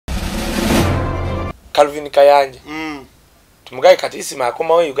Calvin Kayanja tumugaye kati Isma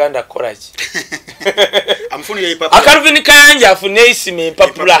akomawo Uganda college amfunire ipapula Calvin Kayanja afune Isma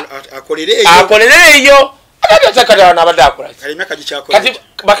ipapula akolere eyo atakata nabada akola kati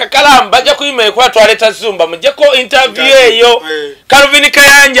bakakala mbaje kuyime kwa twaleta Zumba mujeko interview eyo Calvin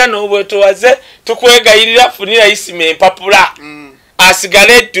Kayanja n'obweto waze tukwegayirira funira Isma ipapula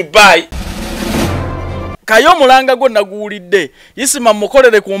asigale Dubai kayo mulanga gwo naguulidde Isma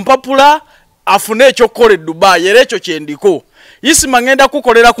mukolere ku mpapula afune ekyo kole Dubai era ekyo kyendiko Isma ngenda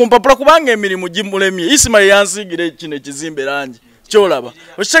kukolera ku mpapula kubanga emirimu gimulemye Isma yansigire kino ekizimbe langi kyolaba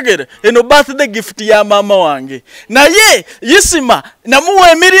oshegere eno birthday gift ya mama wange naye Isma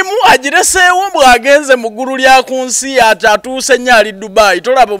namuwe emirimu agireseewo bwagenze mu ggulu lya kunsi atatuuse nnyali Dubai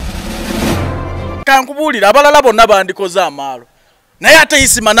tolaba kankubulira abalala bonna bandikoze amaalo naye ate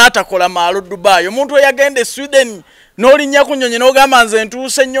Isma n'atakola maalo Dubai omuntu eyagende Sweden n'olinya kunyonyi n'ogamba nze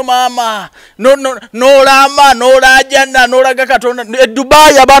ntuuse nnyo maama n'olama n'olajana n'olaga Katonda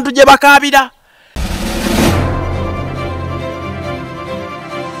Dubai abantu gye bakaabira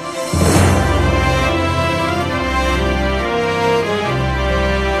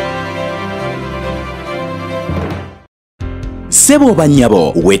Sebo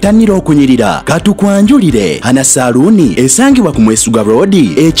banyabo wetanira okunyirira katukwanjulire hana saluni esangibwa ku Mwesuga Road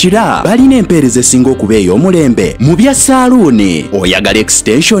ekira balina empeereza esinga okubeeya omulembe mu bya saluni oyagala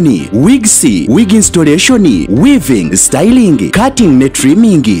extension wigs wig installation weaving styling cutting ne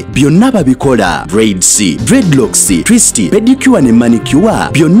trimming byonna babikola braids dreadlocks twist pedicure ne manicure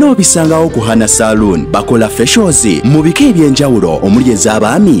byonna obisangawo ku hana salon bakola facials mu bika ebyenjawulo omuli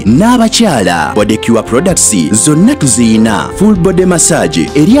ez'abaami n'abakyala bodicure products zonna tuziyina full body massage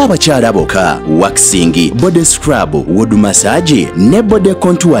eri abakyala boka waxing body scrub wood massage ne body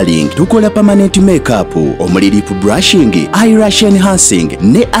contouring tukola permanent makeup omuli lip brushing eyelash enhancing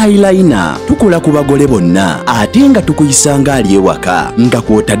ne eyeliner tukola ku bagole bonna ate nga tukuyisanga ali ewaka nga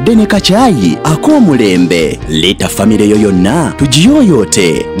kwotadde ne kacaayi ak'omulembe leta famire yo yonna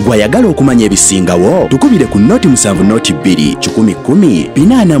tugiyoyote gwayagala okumanya ebisingawo tukubire ku noti 7 noti 2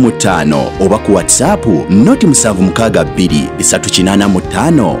 10 oba ku WhatsApp noti 762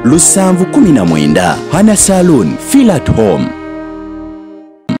 385 719 Hana Salon feel at home.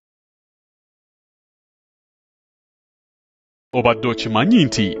 Obadde okimanyi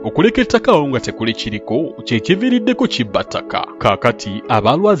nti okuleka ettaka nga tekuli kiriko kyekiviiriddeko kibba ttaka. Kaakati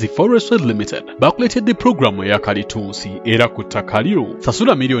abalwazi Forestry Limited bakuleetedde pulogulaamu eya kalitunsi era ku ttaka lyo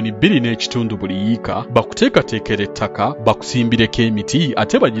sasula $2.5 buli yiika bakuteekateekera ettaka bakusimbireko emiti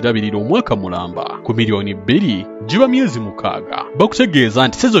ate bagirabirira omwaka mulamba ku $2 giba myezi 6. Bakutegeeza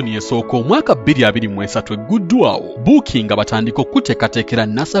nti sezoni esooka omwaka 2023 egguddwawo booking batandika okuteekateekera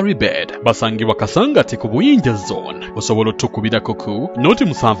nursery bed basangibwa Kasangati ku Buyinja zone. Osobola kubirako ku noti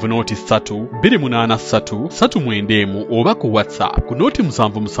 7 noti 3 283 391 oba ku WhatsApp ku noti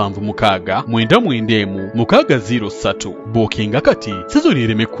 776 991 603 bookinga kati sezoni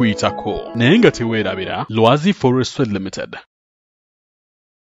ereme kuyitako naye nga teweerabira Lwazi Forestry Limited.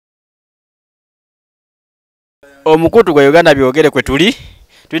 Omukutu gwa Uganda byogere kwe tuli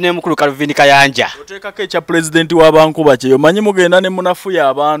tulina mukulu Calvin Kayanja oteekako ekya president w'abankuba kye omanyi mugenda ne munafu ya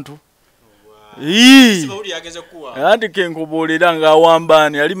abantu Andi kenkubuulira nga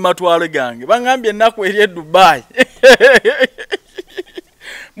awambaani ali matwale gange bangambye ennaku eri Dubai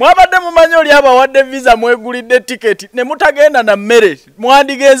mwabadde mumanyi oli abawadde visa mwegulidde tiketi ne mutagenda na mmere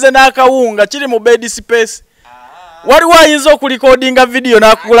mwandigenze n'akawunga kiri mu bed space waliwo ayinza okulikodinga video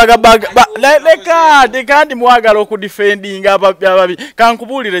n'akukulaga leka kandi mwagala okudifendinga ababi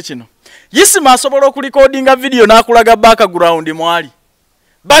kankubuulire kino Isma asobola okulikodinga video n'akulaga background mwali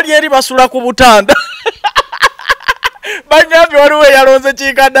bali eri basula ku butanda banyambi waliwo yalonze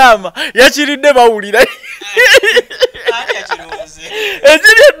kikadama yakiridde bawulira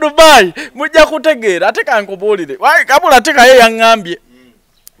ekiri Dubai mujja kutegeera ate kankubuulire kabula ate kaye yaŋŋambye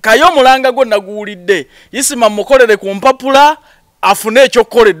kayo mulanga gwo naguulidde Isma mukolere ku mpapula afune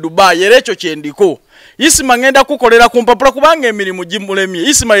ekyokukola Dubai era ekyo kyendiko Isma ngenda kukolera ku mpapula kubanga emirimu gimulemye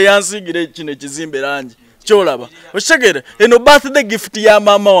Isma yansigire kino ekizimbe langi kyolaba oshegere eno birthday gift ya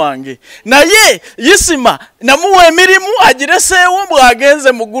mama wange naye Isma namuwe emirimu agireseewo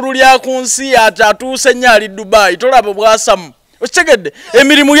bwagenze mu ggulu lya kunsi atatuuse nnyali Dubai tolaba bwasamu oshegedde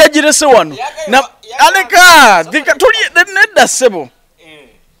emirimu yagirese wano aleka tuli nedda ssebo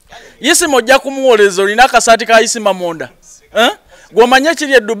Isma ojja kumuwoleza olina akasaati ka Isma monda gw'omanye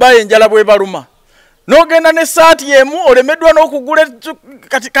kiri Dubai enjala bwe baluma nogenda ne saati yemu olemeddwa n'okugula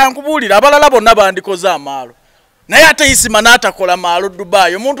kati kankubuulira abalala bonna bandikoze amaalo naye ate Isma n'atakola maalo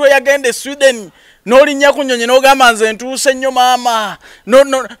Dubai omuntu eyagende Sweden N'olinnya ku nnyonyi n'ogamba nze ntuuse nnyo maama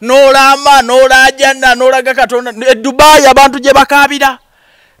n'olama n'olajana n'olaga Katonda. Dubai abantu gye bakaabira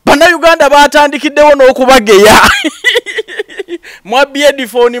bannayuganda batandikiddewo n'okubageya mwabbi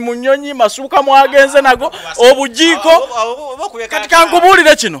headphone mu nnyonyi masuuka mwagenze nago obujiiko kati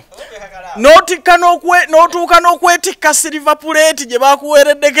kankubuulire kino n'otuuka n'okwetikka silver plate gye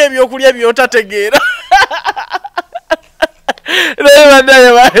bakuweereddeko ebyokulya by'otategeera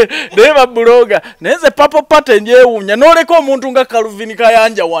naye babuloga naye nze papo pate ndyewuunya n'oleka omuntu nga Calvin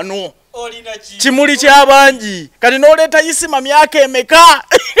Kayanja wano kimuli ky'abangi kati n'oleeta Isma myaka emeka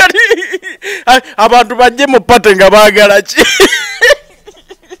abantu bajje mu pate nga baagala ki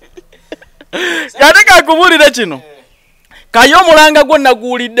kati kakubulire kino kayo omulanga gwe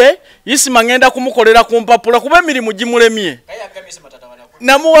naguulidde Isma ngenda kumukolera ku mpapula kuba emirimu gimulemye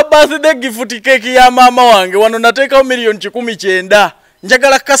namuwa birthday gift cake ya maama wange wano nateekawo $1,900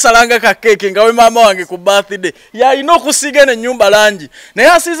 njagala kasalanga ka cake nga we maama wange ku birthday yalina okusiiga n'ennyumba langi naye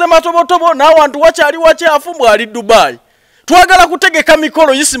asiize matobotobo n'awantu wakyali wakyafu bw'ali Dubai twagala kutegeka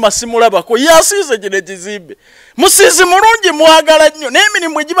mikolo Isma simulabako yasiize gino ekizimbe musiizi mulungi mwagala nnyo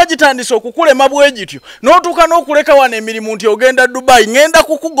n'emirimu egiba gitandise okukulema bwe gityo n'otuuka n'okuleka wano emirimu nti ogenda Dubai ngenda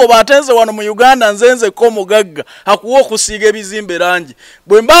kukugoba ate nze wano mu Uganda nzenzeko omugagga akuwa okusiiga ebizimbe langi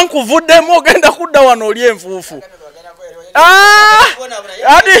bwe mba nkuvuddemu ogenda kudda wano oli enfuufu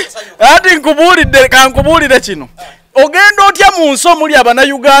ati nkubuulidde kankubuulire kino ogenda otya mu nsi omuli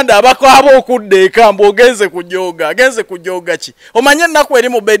Abanayuganda abakaaba okudda eka mbu agenze kujooga ki omanye ennaku eri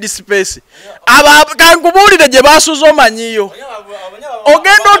mu bed space kankubuulire gye baasuza omanyiyo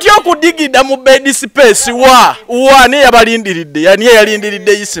ogenda otya okudigida mu bed space wa niye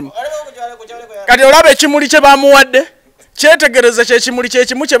yabalindiridde Isma kati olaba ekimuli kye bamuwadde kyetegereze kyekimuli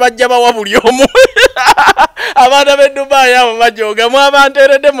kyekimu kye bajja bawa buli omu abaana b'e Dubai abo bajooga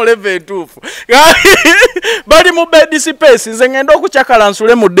mwabanteeredde mu leve entuufu bali mu bed space nze ngenda okukyakala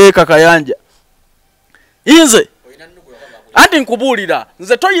nsule mu ddeeka Kayanja nze anti nkubuulira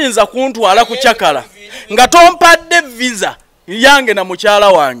nze toyinza kuntwala kukyakala nga tompadde visa yange na mukyala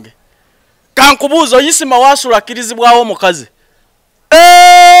wange kankubuuza Isma waasula akkirizibwawo mukazi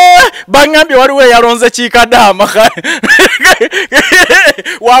bangambye waliwo eyalonze kiikadaama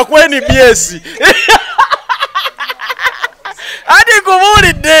wakweni byesi ati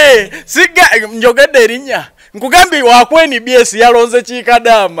nkubuulidde njogedde erinnya nkugambye wakweni byesi yalonze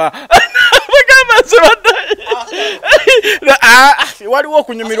kiikadaama waliwo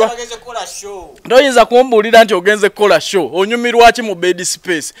okunyumirwa toyinza kumbuulira nti ogenze kukola show onyumirwa ki mu bed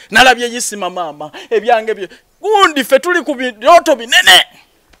space nalabye Isma maama ebyange bye gundi ffe tuli ku byoto binene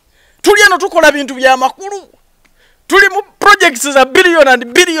tuli eno tukola bintu bya makulu tuli mu projects za billion and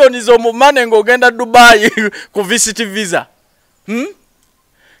billions of money ng'ogenda Dubai ku visit visa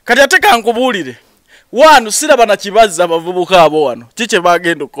kati ate kankubuulire wano siraba na kibaza abavubuka abo wano kiki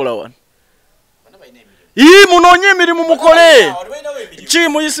bagenda okukola wano munoonye emirimu mukole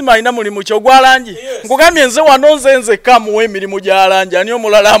mu Isma alina mulimu ki ogwalangi nkugambye nze wano nzekka muwa emirimu gyalangi ani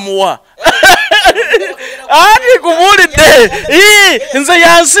omulala amuwa ati kubuulidde nze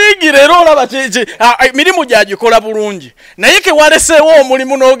yansiigira era olaba emirimu gyagikola bulungi naye kewaleseewo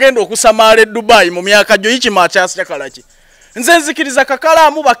omulimu n'ogenda okusamaala e Dubai mu myaka gyo Isma akyasyakala ki nze nzikiriza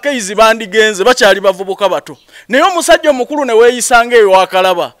kakalaamu bakeizi bandigenze bakyali bavubuka bato naye omusajja omukulu ne weeyisanga eyo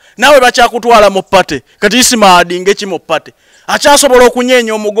wakalaba naawe bakyakutwala mu pate kati Isma adinge ki mu pate akyasobola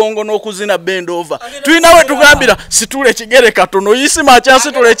okunyeenya omugongo n'okuzina bendova tulina we tugambira situla ekigere katono Isma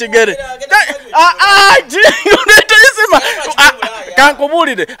akyasitula ekigere Isma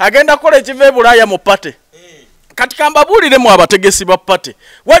kankubuulire agenda kukola ekiva e Bulaaya mu pate kati kambabuuliremu abategesi ba pate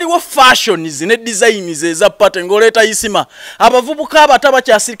waliwo fashions ne designs eza pate ng'oleeta Isma abavubuka abato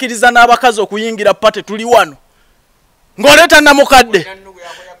bakyasikiriza n'abakazi okuyingira pate tuli wano ng'oleeta namukadde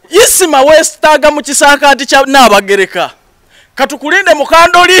Isma weesitaaga mu kisaakaati kya Naabagereka katukulinde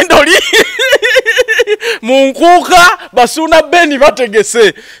mukandolindoli mu nkuuka basuuna beni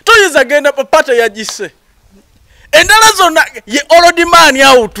bategese toyinza genda pate yagise endala zonna ye olodimani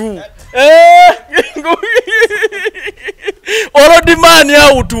autu olodimani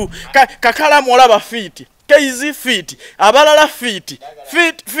autu kakalamu olaba fiiti keizi fiiti abalala fiiti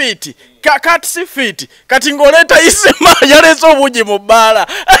katisi fiiti kati ng'oleeta Isma yaleese obugi mu bbaala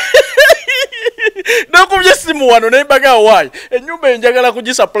nokubye simu wano nembaga waayi ennyumba enjagala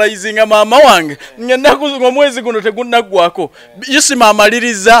kugisurprisinga maama wange ngendaku omwezi guno tegunaggwako Isma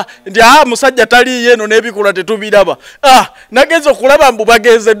amaliriza nti musajja taliiyo eno n'ebikula tetubiraba nagenza okulaba mbu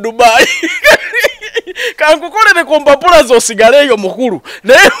bagenze Dubai kankukolere ku mpapula zosigale eyo mukulu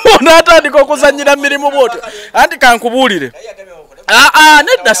naye onaatandika okuzanyira mirimu bwotyo anti kankubuulire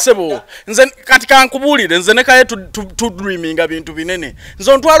nedda sebo nze katika nkubulire nze ne kaye tu dreaminga bintu binene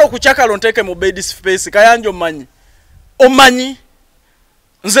nzo ntwala okukyakalo nteke mu bed space Kayanja omanyi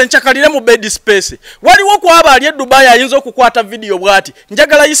nze nchakalire mu bed space waliwo kwaba ali Dubai ayinza okukwata video bwati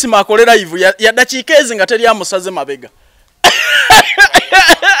njagala Isma akole live ya dakiika ezinga teri amusaze mabega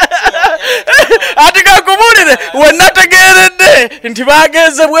atika kumulire wenategeredde nti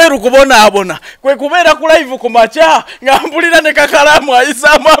bageze bweru kubona abona kwe kubeera ku live ku macha ngambulira ne kakalamu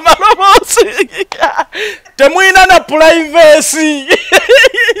ayisamu amalobosi temwina na privacy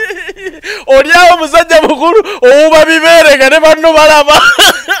oliawo musajja mukulu obuba biberega ne banno balaba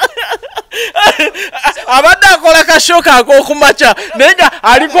abadde akola kashoka akokumacha nenga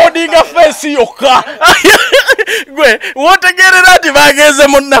alikodinga face yokka gwe wotegerera ati bageze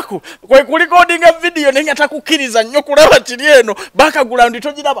munnaku kwe kulikodinga video nenga takukiriza nnyo kulaba kiri eno bakagula ndi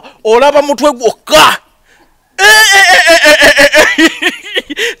togiraba olaba mutwe gwokka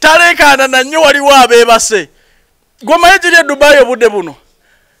talekana na nnyo waliwo abebase goma ejiri Dubai obudde buno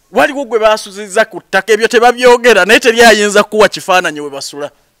waliwo gwe basuziza ku ttaka ebyo tebabyogera naye teri ayinza kuwa kifaananyi we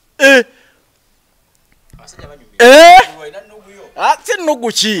basula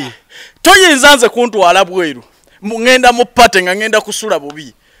nugu ki toyinza nze kuntwala bweru ngenda mu pate nga ngenda kusula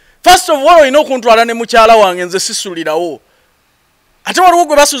bubi first of all ino kuntwala ne mukyala wange nze sisulirawo ate waliwo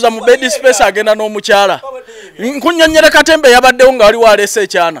gwe basuza mu bed space agenda n'omukyala nkunyonyere katembe yabaddewo nga waliwo alese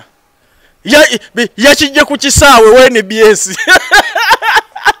ekyana yakijje ku kisaawe WNBS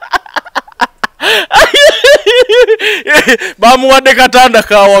bamuwadde katanda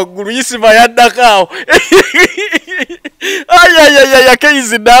ka waggulu Isma yaddakaawo ayayaya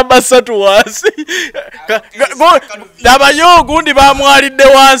keizi namba 3 wansi dabayo ogundi bamwalidde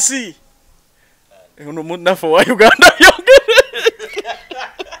wansi ono munnafe wa Uganda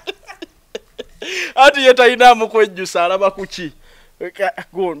ati ye talinamu kwejjusa alaba kuki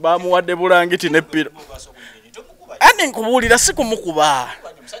bamuwadde bulangiti neppiro andi nkubuulira si kumukuba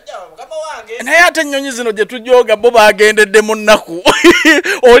naye ate ennyonyi zino gye tujooga bo bagendedde mu nnaku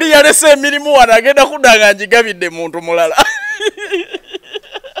oli yalese emirimu wano agenda kudanga njigabidde muntu mulala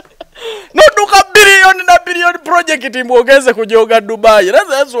nodduka biliyoni na biliyoni project mbwogeze kujooga Dubai.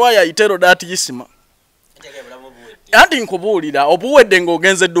 That's why I tell that Isma anti nkubuulira obuwedde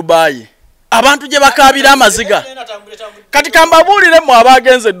ng'ogenze Dubai abantu gye bakaabira amaziga kati kambabuuliremu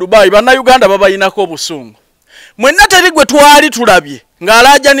abagenze Dubai bannayuganda babayinako obusungu mwenna teri gwe twali tulabye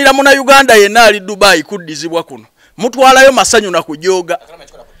ng'alaajanira Munnayuganda yenna ali Dubai kuddizibwa kuno mutwalayo masanyu na kujooga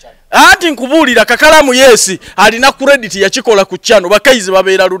anti nkubuulira kakalamu yesi alina credit yakikola ku chano bakayizi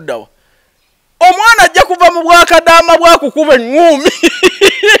babeera luddawa omwana ajja kuva mu bwakadaama bwakukuba eŋŋuumi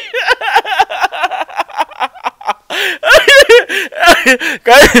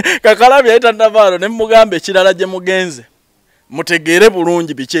kakalamu yayita Navaalo ne mugamba ekirala gye mugenze mutegeere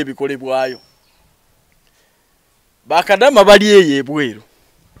bulungi biki ebikolebwayo bakadama bali eyo ebweru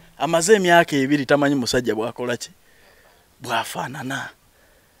amaze emyaka 2 tamanyi musajja bwakola ki bwafaanana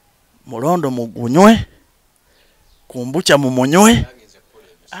mulondo mugunywe kumbucha mumunywe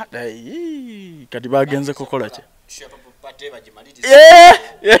kati bagenze kukola ki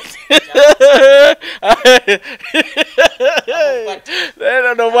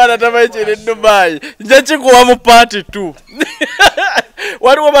no bwana tamayikire Dubai nje kikuwa mu party tu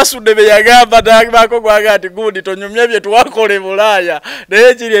waliwo basudde beyagamba bako gwaga ati gundi tonyumye bye twakole Bulaya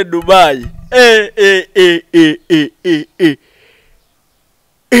naye kiri Dubai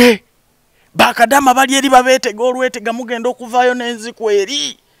bakadama bali eri babeetega olwetega mugenda okuvaayo n'enziku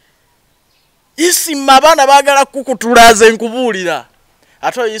eri Isma abaana baagala kukutulaza enkubuulira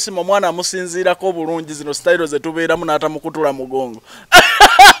ate Isma omwana amusinziirako bulungi zino style ze tubeeramu n'atamukutula mugongo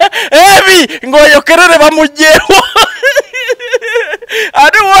ebi ng'oyokerere bamugjeewo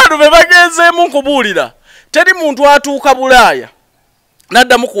ate wano be bagenzeemu nkubuulira teri muntu atuuka Bulaaya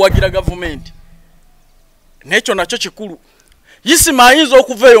n'addamu kuwagira gavumenti n'ekyo nakyo kikulu Isma ayinza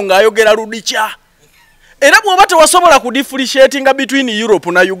okuveeyo ng'ayogera ludikya era bw'oba tewasobola kudifferentiatinga between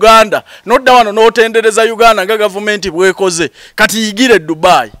Europe na Uganda nodda wano n'otendereza Uganda nga gavumenti bwekoze kati yigire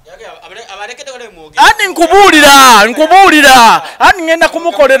Dubai andi nkubuulira andi ngenda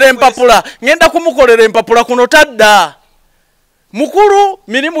kumukolera empapula kuno tadda mukulu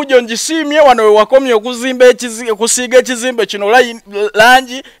mirimu gyo ngisiimye wano we wakomye okusiiga ekizimbe kino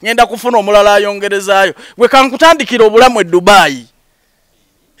langi ngenda kufuna omulala ayongerezaayo gwe kankutandikira obulamu e Dubai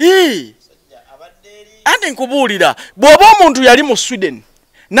andi nkubuulira bw'oba omuntu yali mu Sweden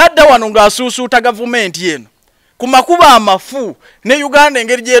n'adda wano ng'asuusuuta gavumenti eno ku makuba amafu ne Uganda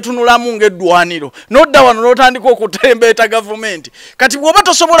engeri gyetunulamu ng'eddwaniro n'odda wano n'otandika okutembeeta gavumenti kati bw'oba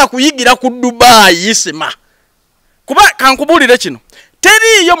tosobola kuyigira ku Dubai Isma kuba kankubulire kino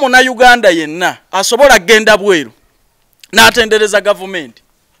teriyo muna Uganda yenna asobola genda bweru n'atendereza government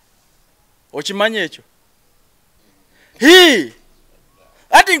okimanye ekyo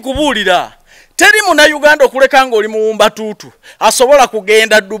ati nkubulira teri muna Uganda okuleka nga oli muwumba tutu asobola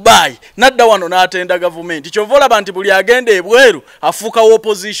kugenda Dubai nadda wano n'atenda government kyovola banti buli agenda ebweru afuuka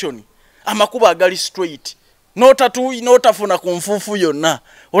opposition amakuba agali straight notafuna ku nfuufu yonna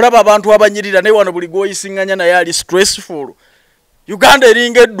olaba abantu abanyirira ne wano buli gwoyisinganya naye ali stressful Uganda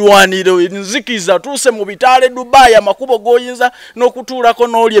eringa eddwaniro nzikiza tuuse mu bitaale Dubai amakubo goyinza n'okutuulako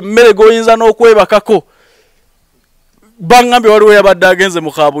n'oli emmere goyinza n'okwebakako bangambye waliwo yabadde agenze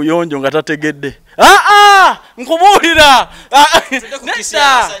mu kaabuyonjo nga tategedde nkubuulira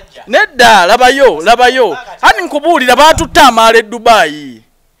nedda labayo ani nkubuulira baatutta amaala e Dubai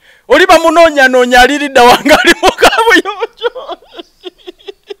oli bamunoonya aliridda wanga ali mu kaabuyonjo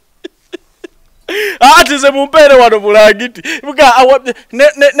ati ze mumpeere wano bulangiti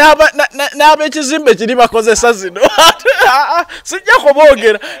n'ab'ekizimbe kiri bakozesa zino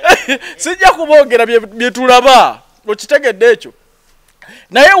sijja kuboogera bye tulaba okitegedde ekyo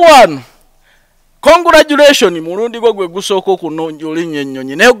naye wano congratulation mulundi gwe gusooka okunonja olinnyo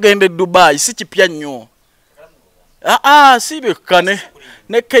ennyonyi naye ogenda e Dubai si kipya nnyo si bekkane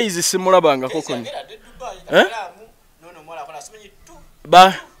ne Kayzi simulabangako kono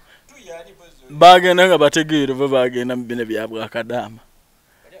bagenda nga bategeere oba bagenda mu bino byabwe akadaama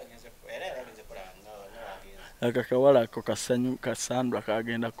akakawala ako kasandwa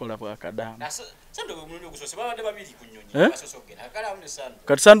kagenda kukola bwakadaama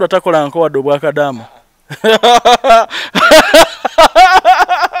kati sandwa takola nko wadde obwakadaama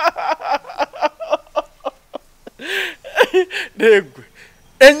negwe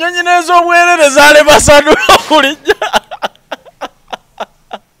ennyonyi n'ez'obwerere zaalema sandula okulijja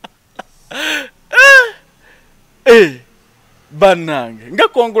bannange nga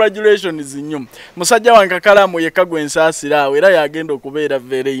congratulations nnyo musajja wange Kakalamu yekka gwe nsaasira awo era yagenda okubeera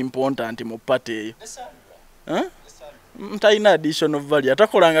very important mu party eyo talina additional value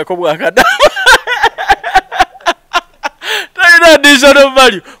atakolangako bwakadaama talina additional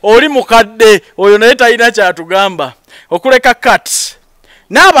value oli mukadde oyo naye talina kyatugamba okuleka cuts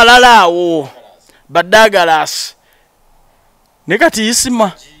n'abalala awo baddagalasi ne kati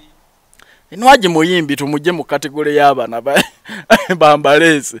Isma enwaji muyimbi tumujje mu kategori y'abaana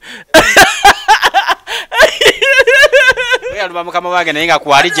bambalese yaluba mukama wange naye nga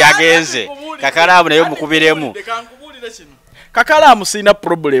kwali gyagenze Kakalamu naye omukubiremu Kakalamu sina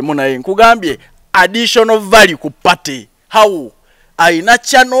problem naye nkugambye additional value ku party how aina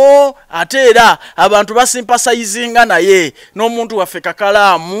chano ate era abantu basympathizinga naye n'omuntu waffe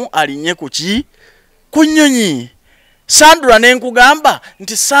Kakalamu alinye kuki kunnyonyi Sandula nenkugamba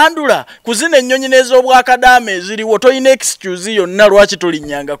nti Sandula kuzina ennyonyi n'ez'obwakadaama eziriwo toyina excuse yonna lwaki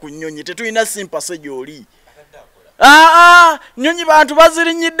tolinnyanga ku nnyonyi tetulina sympathy gy'oli nnyonyi bantu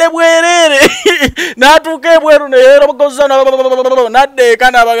bazirinyidde bwereere n'atuuka ebweru neyerogoza nadda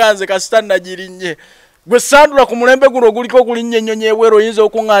eka n'abaganze kasita nagirinnye gwe Sandula ku mulembe guno oguliko okulinnya ennyonyi ebweru oyinza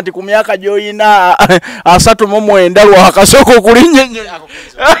okunga nti ku myaka gy'oyina 39 lwakasooka okulinnya ennyonyi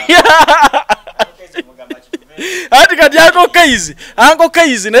ati kati Anko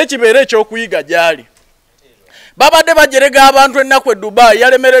Kayzi naye kibeera ekyokuyiga gyali babadde bajerega abantu ennaku e Dubai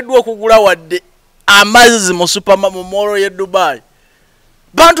yalemereddwa okugula wadde amazzi mu mu molo ye Dubai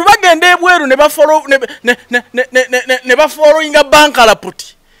bantu bagenda ebweru ne bafollowinga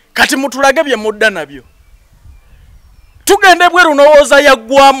bankalapoti kati mutulage bye mudda nabyo tugenda ebweru n'owooza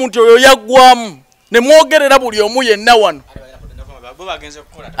yaggwamu nti oyo yaggwamu ne mwogerera buli omu yenna wano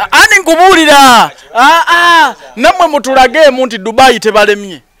ani nkubuulira nammwe mutulageemu nti Dubai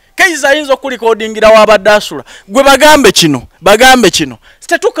tebalemye Kayzi ayinza okulikodingira wabadde asula gwe bagambe kino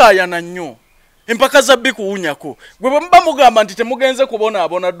tetukaayana nnyo empaka za bikuwunyako gwe bwe muba mugamba nti temugenze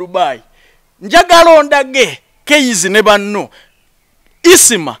kubonaabona Dubai njagala ondage Kayzi ne banno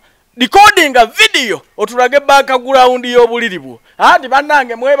Isma recordinga video otulage background y'obuliri bwo ati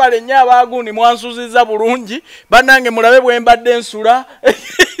bannange mwebale nnyo abaagundi mwansuziza bulungi bannange mulabe bwe mbadde ensula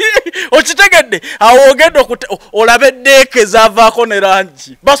okitegedde awo ogenda olabe deeke zaavaako ne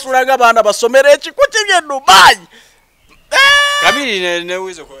rangi basulaga baana basomera ekikuki by'e Dubai Kamili ne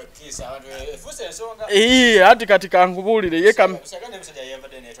wizo kwa kisa efuse ensonga ati kati kankubuulire ye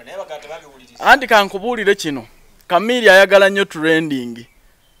anti kankubuulire kino Kamili ayagala nnyo trending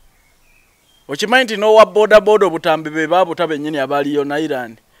okimanyi nti n'owa bodaboda obutambi be baabutaba ennyini abaliyo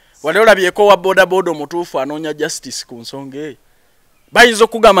Ireland wali olabyeko owa bodaboda omutuufu anoonya justice ku nsonga eyo bayinza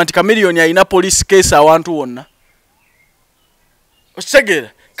okugamba nti Kamiliyoni alina police case awantu wonna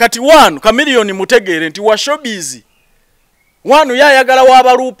okitegeera kati wano Kamiliyoni mutegeere nti wa showbiz wanu yayagala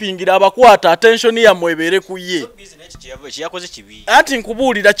wabaluupingira abakwata attention yammwe ebeere ku ye anti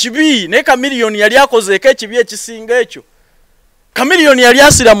nkubuulira kibi naye Chameleone yali akozeeko ekibi ekisinga ekyo. Chameleone yali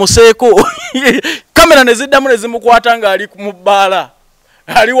asira museeko kamera ne ziddamu ne zimukwata ng'ali mu bbaala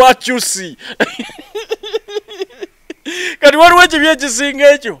ali wa kyusi kati waliwo ekibi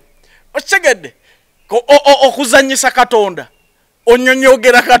ekisinga ekyo okitegedde okuzanyisa Katonda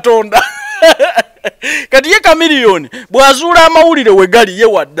onyonyogera Katonda kati ye Chameleone bw'azuula amawulire we gali ye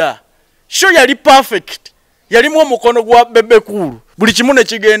wadda sho yali perfect yalimu omukono gwa bebe kulu buli kimu ne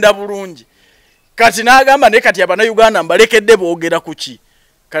kigenda bulungi kati n'agamba ne kati Abannayuganda mbalekedde boogera ku ki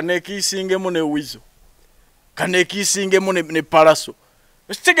kanekiisingemu ne wizo kanekiisingemu ne palaso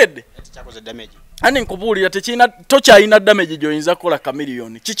okitegedde ani nkubuulira tokyayina damage gy'oyinza kukola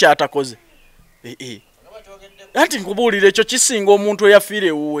Chameleone kikyatakoze anti nkubuulira ekyo kisinga omuntu eyafiira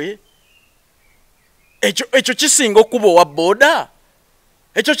ewuwe ekyo kisinga okuba owa booda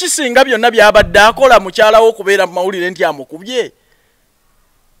ekyo kisinga byonna byabadde akola mukyalawo okubeera mu mawulire nti amukubye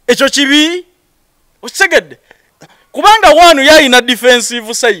ekyo kibi okitegedde kubanga wanu yayina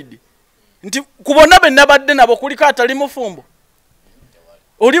defensive side nti kubona bennabadde nabo kuliko atali mufumbo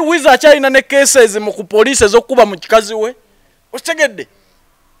oli wiza akyalina ne cases mu ku police ez'okuba mu kikazi we okitegedde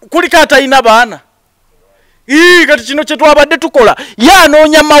kuliko atalina baana kati kino kye twabadde tukola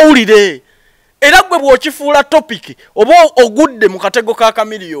yanoonya mawulire era gwe bw'okifuula topic oba ogudde mu katego ka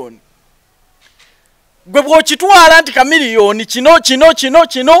Chameleone gwe bw'okitwala nti Chameleone kino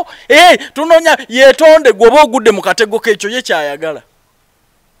tunoonya yeetonde gwe oba ogudde mu katego k'ekyo ye kyayagala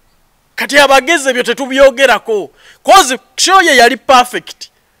kati abagezi ebyo tetubyogerako kozi show ye yali perfect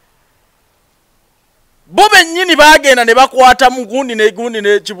bo bennyini baagenda ne bakwatamu gundi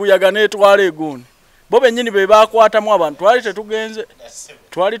ne kibuyaga n'etwala egundi bo bennyini be bakwatamu abantu twali tetugenze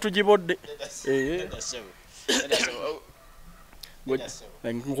twali tugibodde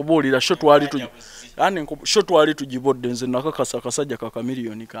nkubuulira sho twali tugibodde nze nakakasa akasajja ka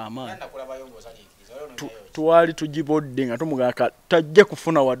Chameleone k'amaanyi twali tugibodde nga tumugaka tajja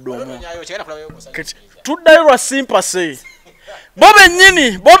kufuna wadde omu tuddayo lwa sympathy bo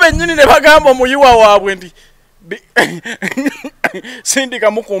bennyini ne bagamba omuyiwa waabwe nti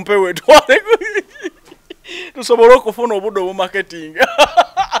sindika mukumpe wetwale tusobole okufuna obudde obumarketing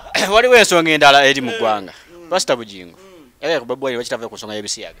waliwo ensonga endala eri mu ggwanga Pastor Bujingo kubabwali bakitava ku nsonga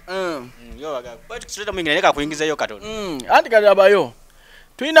y'ebisiyaga kakuyingizayo katono anti kati abayo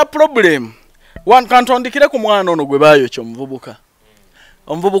tulina problem one kantondikire ku mwana ono gwe baayokya omuvubuka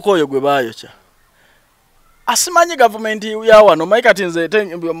oyo gwe baayokya asimanyi gavumenti ya wano mayi kati nze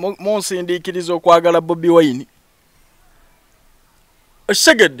munsindiikiriza okwagala Bobi Wine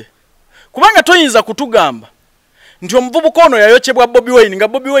ekisegedde kubanga toyinza kutugamba nti omuvubuka ono yayokyebwa Bobi Wine nga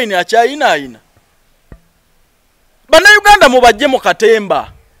Bobi Wine akyayinaayina Bannayuganda mubajje mu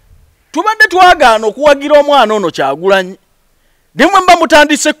katemba tubadde twagaana okuwagira omwana ono Kyagulanyi nemwe mba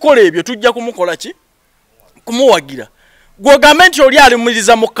mutandise kukola ebyo tujja kumukola ki kumuwagira gw'ogamba nti oli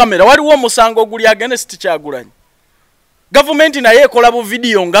alimiriza mu kamera waliwo omusango guli against Kyagulanyi gavumenti naye ekola bu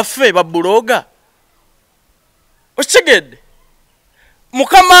video nga ffe babuloga okitegedde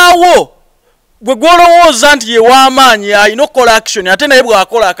mukama wo gwe gwolowooza nti ye w'amaanyi alina okukola action ate naye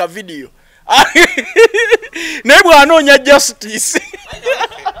bw'akola aka video naye bw'anoonya justice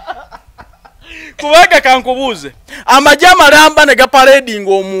kubanga kankubuuze amagye amalamba ne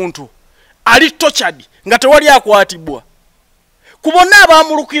gaparadinga omuntu ali tochadi nga tewali akwatibwa ku bonna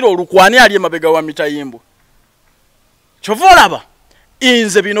abaamulukira olukwani ali emabega wa mitayimbwa kyova olaba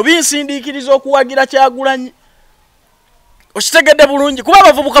nze bino binsindiikiriza okuwagira Kyagulanyi okitegedde bulungi kuba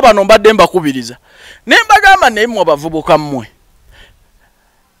abavubuka bano mbadde mbakubiriza naye mbagamba naye mmwe abavubuka mmwe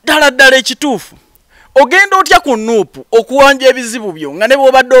ddala ekituufu ogenda otya ku nuupu okuwanja ebizibu byo nga ne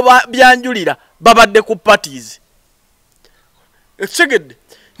bw'obadde byanjulira babadde ku parties ekitegedde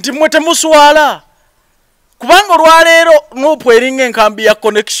nti mmwe temuswala kubanga olwaleero nuupu eringa enkambi ya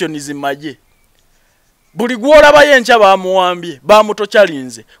connections maje buli gw'olabayo enkya baamuwambye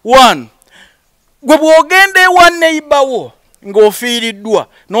baamutokyalinze one gwe bw'ogenda ewa neighbour ng'ofiiriddwa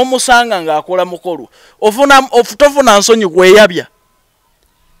n'omusanga ng'akola mukolo tofuna nsonyi gweyabya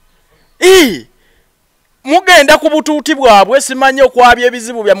mugenda ku butuuti bwabwe simanyi okwabya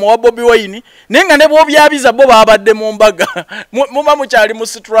ebizibu bya muwa Bobi Wine naye nga ne bw'obyabiza bo baabadde mu mbaga muba mukyali mu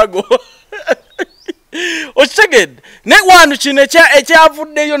struggle okitegedde naye wanu kino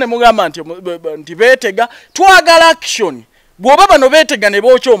ekyavuddeyo ne mugamba nti beetega twagala action bw'oba bano beetega ne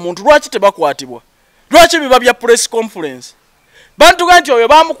bookya omuntu lwaki tebakwatibwa lwaki biba bya press conference bantuga nti oyo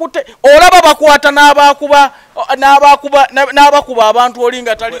bamukutte olaba bakwata n'abakuba abantu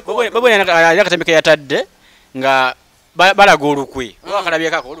olinga tali babwe akatemeke yatadde nga balaga olukwe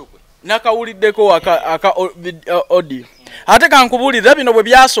wakalabyeko olukwe nakawuliddeko aka audio ate kankubulira bino bwe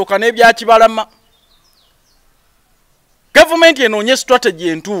byasooka n'ebyakibalama gavumenti enoonye strategy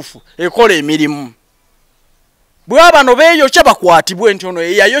entuufu ekola emirimu bw'abano beeyokya bakwatibwe nti ono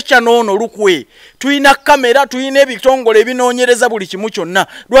eyayokya n'ono lukwe tuyina kamera tuyina ebitongole ebinoonyereza buli kimu kyonna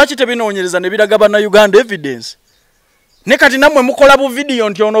lwaki tebinoonyereza ne biraga bannayuganda evidence ne kati nammwe mukola bu video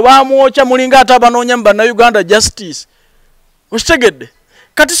nti ono baamwokya mulinga ate abanoonya mu bannayuganda justice okitegedde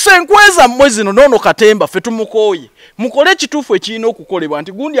kati senkweza mmwe zino n'ono katemba ffe tumukooye mukole ekituufu ekirina okukolebwa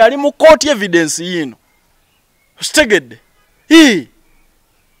nti gundi ali mu kooti evidence yino okitegedde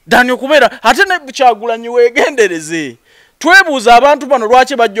dani okubeera ate ne Kyagulanyi weegendereze twebuuza abantu bano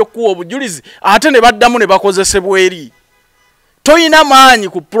lwaki bajja okuwa obujulizi ate ne baddamu ne bakozesebwa eri toyina maanyi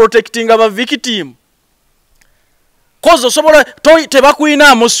ku protecting aba victim kozo osobola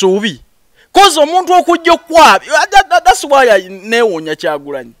tebakuyinaamu ssuubi kozo omuntu okujja okwabi that's why neewuunya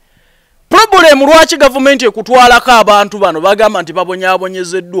Kyagulanyi problem lwaki gavumenti ekutwalako abantu bano bagamba nti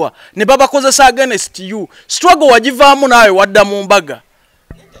babonyaabonyezeddwa ne babakozesa against you struggle wagivaamu naawe wadda mu mbaga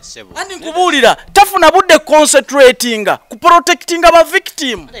ani nkubuulira tafuna budde concentratinga ku protecting aba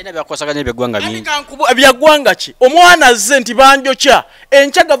victim byaggwanga ki omwana azze nti banjokya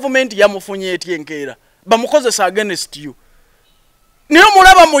enkya gavumenti yamufunye etyenkeera bamukozesa against you niyo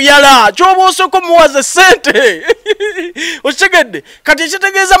mulaba muyala kyoba osoko muwaze sente okitegedde kati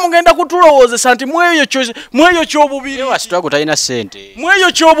ekitegeeza mugenda kutulowoozesa nti mweyo kyobubiri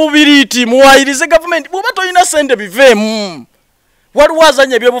mweyo kyobubiri ti muwayirize gavumenti bw'oba toyina sente biveemu waliwo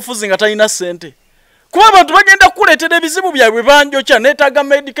azanya ebyobufuzi nga talina sente kuba abantu bagenda kukuleetera ebizibu byabwe banjokya neetaaga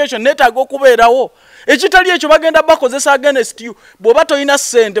medication neetaaga okubeerawo ekitali ekyo bagenda bakozesa against you bw'oba toyina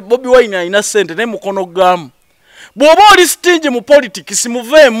sente Bobi Wine alina sente ne mukono gamu bw'oba oli stingi mu politics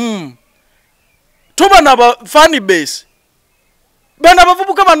muveemu tuba na funny base bana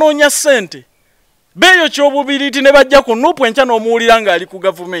bavubuka banoonya sente beeyo kyobubiriti ne bajja ku nupu enkya n'omuwulira ng'ali ku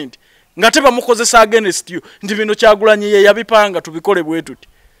gavumenti nga tebamukozesa against you nti bino Kyagulanyi ye yabipanga tubikole bwe tuti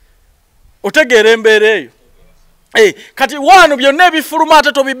otegeera embeera eyo kati wano byonna ebifuluma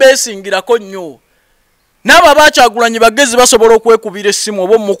ate tobibeesingirako nnyo n'abo abakyagulanyi bagezi basobola okwekubira essimu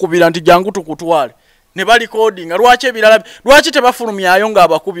oba omukubira nti jangu tukutwale ne bali coding lwaki ebirala lwaki tebafulumyayo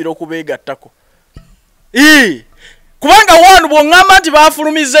ng'abakubira okubeegattako kubanga wano bw'oŋŋamba nti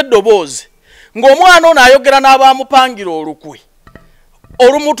baafulumiza eddoboozi ng'omwana ono ayogera n'abaamupangira olukwe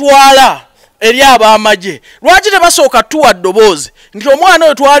olumutwala eri ab'amagye lwaki tebasooka tuwa ddoboozi nti omwana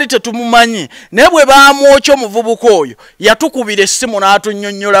oyo twali tetumumanyi naye bwe baamwokya omuvubuka oyo yatukubira essimu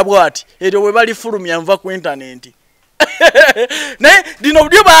n'atunnyonnyola bw'ati eryo bwe balifulumya nva ku intaneti naye lino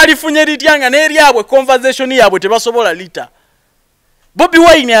lyo baalifunye lityanga n'eryabwe conversation yaabwe tebasobola lita Bobi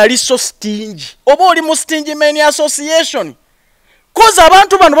Wine ali so stingy oba oli mu Stingy Men Association koza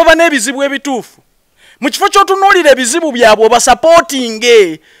abantu bano baba n'ebizibu ebituufu mu kifo ky'otunuulira ebizibu byabwe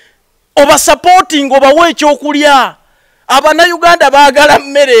obasupporting obawe ekyokulya Abannayuganda baagala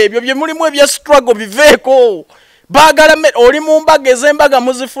mmere ebyo bye mulimu ebya struggle biveeko baagala mmere oli mu mbaga ez'embaga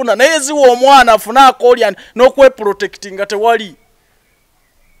muzifuna naye ziwa omwana afuna akoolya n'okweprotecting nga tewali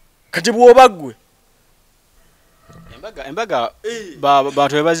kati bw'oba ggwe embaga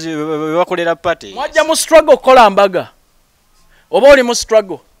bantu bebakolera pate mwajja mu struggle okukola mbaga oba oli mu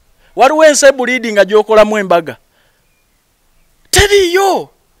struggle waliwo ensi bleeding nga gy'okolamu embaga teriyo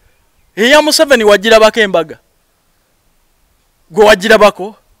eya Museveni wagirabako embaga gwe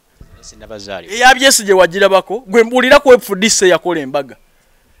wagirabako eya Besigye wagirabako gwe mbuulira ku FDC yakola embaga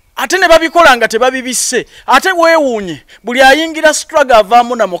ate ne babikola nga tebabibisse ate weewuunye buli ayingira struggle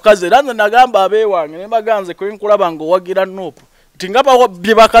avaamu na mukazi era nze nagamba abeewange ne baganze kwe nkulaba ng'owagira nopu nti nga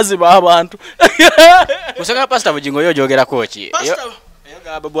bye bakazi b'abantu kusanga pastor Bugingo yo gyogerako ki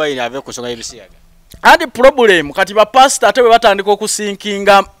Bobi Wine ave kusonga ebisiyaga andi problem kati ba pastor ate bwe batandika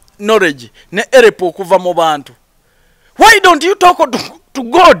okusinkinga knowledge ne help okuva mu bantu why don't you talk to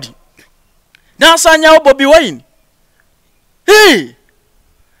God nasanyawo Bobi Wine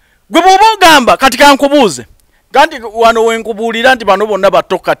gwe bw'oba ogamba kati kankubuuze ganti wano wenkubuulira nti bano bonna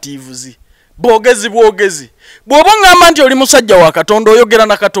batokatives bwogezi bw'oba ngamba nti oli musajja wa Katonda oyogera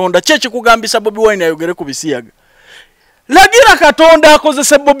na Katonda ki ekikugambisa Bobi Wine ayogere ku bisiyaga lagira Katonda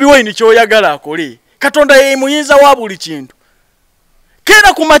akozese Bobi Wine ky'oyagala akole Katonda ye muyinza wa buli kintu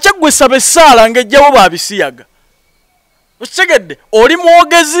kera ku makya gwe saba essaala ng'ejjawo babisiyaga okitegedde oli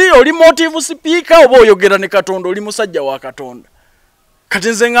mwogezi oli motive speaker oba oyogera ne Katonda oli musajja wa Katonda kati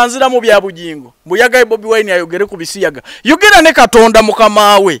nze nga nziramu bya Bugingo mbuyagaye Bobi Wine ayogere ku bisiyaga yogera ne Katonda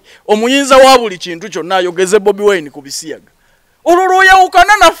mukama we omuyinza wa buli kintu kyonna ayogeze Bobi Wine ku bisiyaga olwo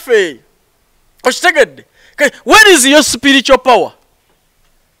lw'oyawukana naffe okitegedde Where is your spiritual power?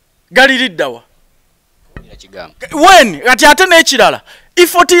 Galiliddawa. When kati ate n'ekirala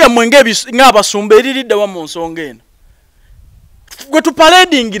ifoti yammwe ng'abasumba eririddawa mu nsonga eno. Gwe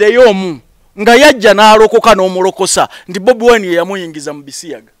tupaledingireyo omu nga yajja n'alokoka n'omulokosa nti Bobi Wine ye yamuyingiza mu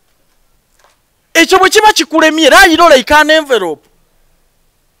bisiyaga. Ekyo bwe kiba kikulemye era ayiro like an envelope.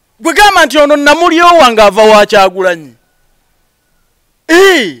 Gwe gamba nti ono namulyo wange ava wa Kyagulanyi.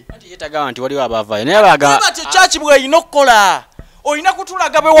 Yetagamba nti waliwo abavayo naye baga kyo kyaki bwe oyina okukola. Oyina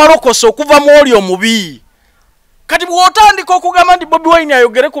kutulaga bwe walokosa okuva mu oli omubi. Kati bw'otandika okugamba nti Bobi Wine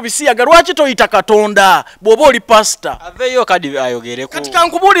ayogere ku bisiyaga lwaki toyita Katonda bw'oba oli pastor? Aveyo kadi ayogere ku. Kati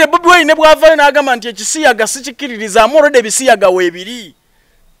kankubuulire Bobi Wine bw'avayo n'agamba nti ekisiyaga sikikiririza amolode ebisiyaga weebiri.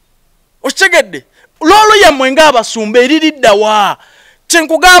 Okitegedde? Loolo yammwe ng'abasumba eririddawa.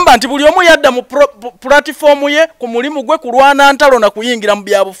 Kyenkugamba nti buli omu yadda mu platform ye ku mulimu gwe kulwana ntalo na kuyingira mu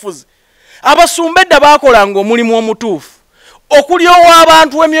byabufuzi. Abasumba edda baakolanga omulimu omutuufu. Okulyowa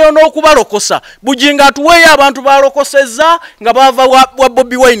abantu emyoyo n'okubalokosa bujinga atuweeyo abantu balokosezza nga bava wa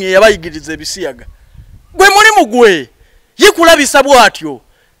Bobi Wine yabayigiriza ebisiyaga. Gwe mulimu gwe yikulabisa bw'atyo.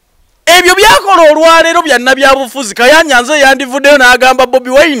 Ebyo byakola olwaleero byanna byabufuzi Kayanja nze yandivuddeyo n'agamba Bobi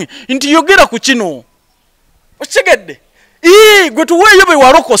Wine nti yogera ku kino. Okitegedde? Gwe tuweeyo be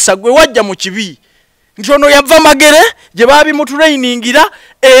walokosa gwe wajja mu kibi. Nti ono yava magere gye baabimutuleyiningira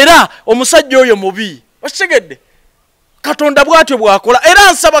era omusajja oyo mubi. Okitegedde? Katonda bw'atyo bw'akola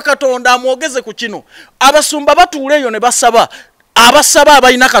era nsaba Katonda amwogeze ku kino. Abasumba batuula eyo ne basaba. Abasaba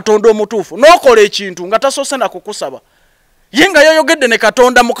abalina Katonda omutuufu n'okola ekintu nga tasoose na kukusaba. Ye nga yayogedde ne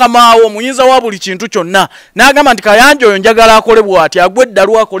Katonda mukamaawo omuyinza wa buli kintu kyonna n'agamba nti Kayanja oyo njagala akole bw'ati agwe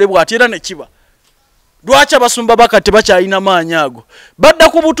eddalu akole bw'ati era ne kiba. Lwaki abasumba baka tebakyalina maanyi ago? Badda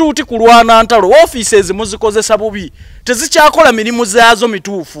ku butuuti kulwana ntalo ofiisi ezimuzikozesa bubi tezikyakola mirimu zaazo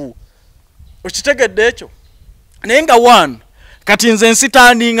mituufu. Okitegedde ekyo? Naye nga one kati nze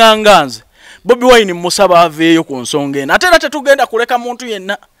nsitandinga nganze Bobi Wine musaba aveeyo ku nsonga eno ate era tetugenda kuleka muntu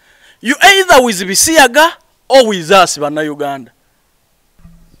yenna. You either with bisiyaga or with us bannayuganda.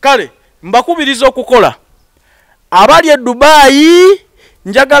 Kale mbakubiriza okukola abali e Dubai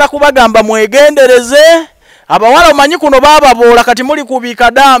njagala kubagamba mwegendereze. Abawala omanyi kuno baababoola kati muli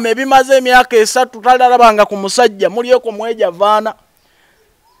kubiika daama ebimaze emyaka 3 talalabanga ku musajja mulyeko mweja vaana.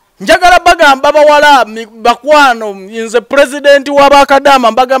 Njagala bagamba bawala bakwano nze president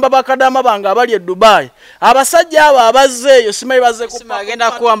w'abakadama mbagamba bakadama bange abali e Dubai. Abasajja abo abazzeeyo simanyi bazze ku Isma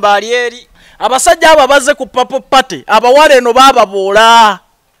agenda kuwamba ali eri. Abasajja abo bazze ku papo party abawala eno baababoola.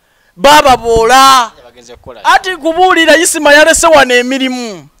 Ati kubuulira Isma yalese wano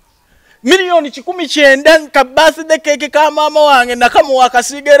emirimu milioni 19 ka birthday cake ka maama wange nakamuwa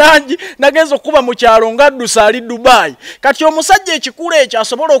akasiige rangi nagenza okuba mu kyalo ngaddusa ali Dubai. Kati omusajja ekikula ekyo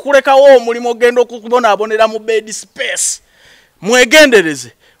asobola okulekawo omulimu ogenda okubonaabonera mu bed space.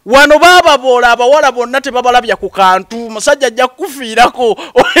 Mwegendereze wano baababoola abawala bonna tebabalabya ku kantu musajja ajja kufiirako.